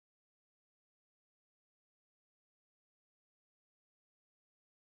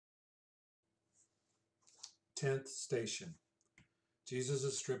10th station. Jesus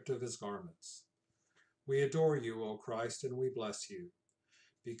is stripped of his garments. We adore you, O Christ, and we bless you,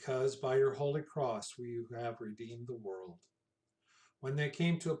 because by your holy cross you have redeemed the world. When they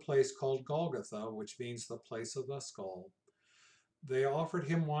came to a place called Golgotha, which means the place of the skull, they offered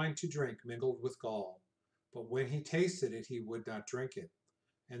him wine to drink mingled with gall. But when he tasted it, he would not drink it.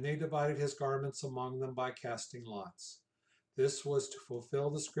 And they divided his garments among them by casting lots. This was to fulfill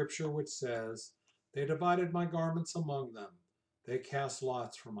the scripture which says, "They divided my garments among them. They cast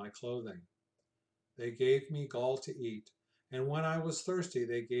lots for my clothing. They gave me gall to eat, and when I was thirsty,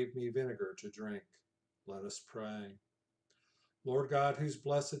 they gave me vinegar to drink." Let us pray. Lord God, whose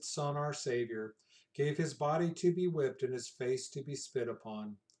blessed Son, our Savior, gave his body to be whipped and his face to be spit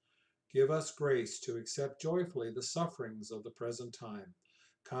upon, give us grace to accept joyfully the sufferings of the present time,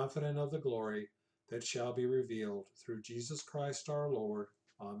 confident of the glory that shall be revealed through Jesus Christ our Lord.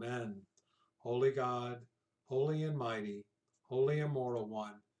 Amen. Holy God, holy and mighty, holy immortal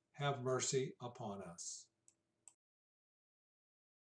one, have mercy upon us.